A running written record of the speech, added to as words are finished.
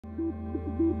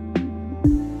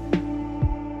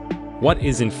What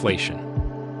is inflation?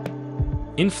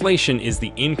 Inflation is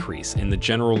the increase in the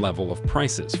general level of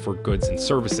prices for goods and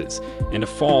services and a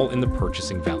fall in the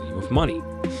purchasing value of money.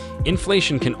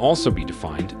 Inflation can also be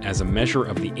defined as a measure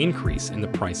of the increase in the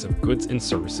price of goods and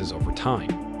services over time.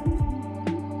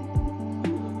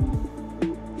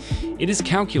 It is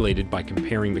calculated by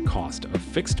comparing the cost of a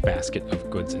fixed basket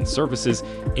of goods and services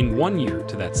in one year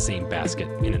to that same basket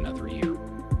in another year.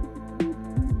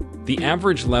 The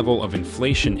average level of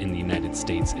inflation in the United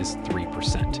States is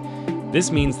 3%.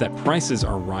 This means that prices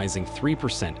are rising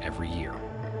 3% every year.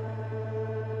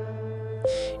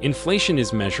 Inflation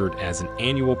is measured as an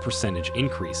annual percentage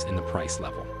increase in the price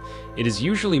level. It is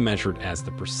usually measured as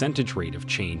the percentage rate of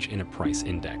change in a price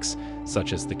index,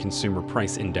 such as the Consumer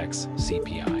Price Index,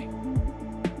 CPI.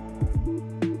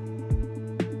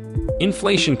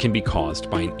 Inflation can be caused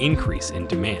by an increase in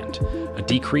demand, a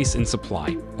decrease in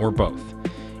supply, or both.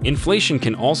 Inflation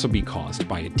can also be caused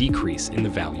by a decrease in the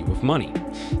value of money.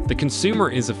 The consumer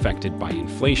is affected by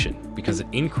inflation because it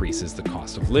increases the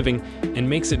cost of living and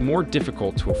makes it more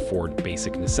difficult to afford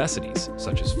basic necessities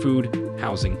such as food,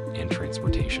 housing, and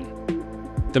transportation.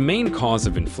 The main cause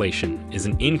of inflation is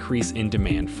an increase in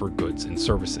demand for goods and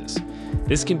services.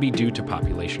 This can be due to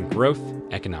population growth,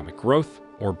 economic growth,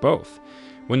 or both.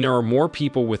 When there are more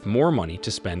people with more money to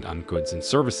spend on goods and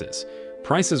services,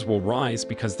 prices will rise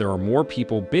because there are more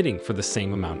people bidding for the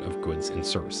same amount of goods and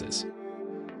services.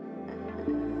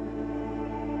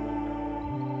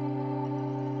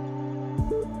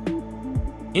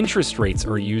 Interest rates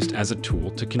are used as a tool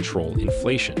to control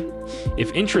inflation.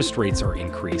 If interest rates are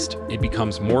increased, it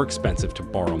becomes more expensive to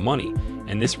borrow money,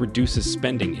 and this reduces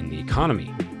spending in the economy,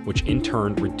 which in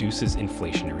turn reduces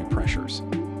inflationary pressures.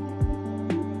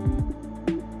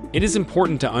 It is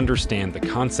important to understand the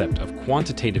concept of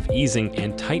quantitative easing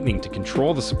and tightening to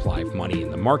control the supply of money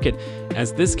in the market,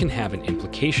 as this can have an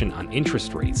implication on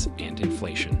interest rates and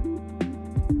inflation.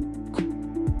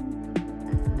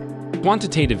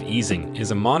 Quantitative easing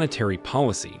is a monetary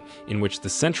policy in which the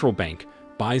central bank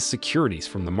buys securities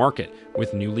from the market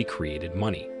with newly created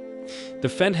money. The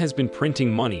Fed has been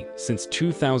printing money since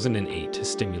 2008 to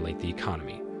stimulate the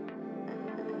economy.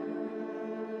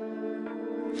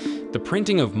 The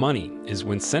printing of money is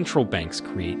when central banks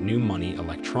create new money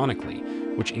electronically,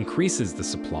 which increases the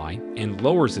supply and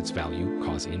lowers its value,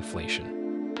 causing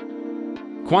inflation.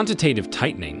 Quantitative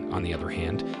tightening, on the other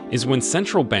hand, is when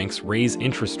central banks raise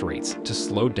interest rates to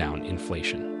slow down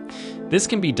inflation. This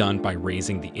can be done by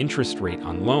raising the interest rate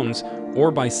on loans or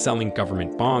by selling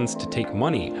government bonds to take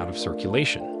money out of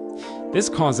circulation. This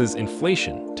causes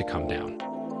inflation to come down.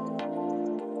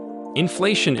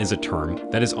 Inflation is a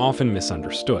term that is often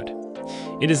misunderstood.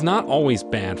 It is not always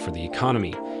bad for the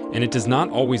economy, and it does not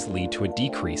always lead to a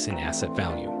decrease in asset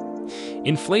value.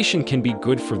 Inflation can be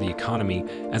good for the economy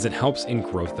as it helps in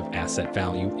growth of asset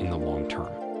value in the long term.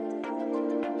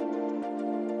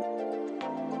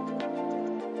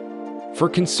 For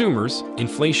consumers,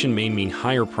 inflation may mean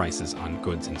higher prices on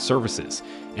goods and services,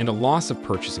 and a loss of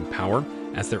purchasing power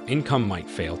as their income might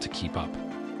fail to keep up.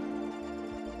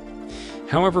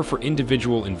 However, for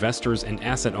individual investors and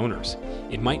asset owners,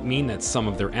 it might mean that some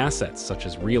of their assets, such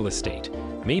as real estate,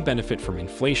 may benefit from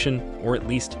inflation or at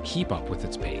least keep up with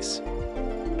its pace.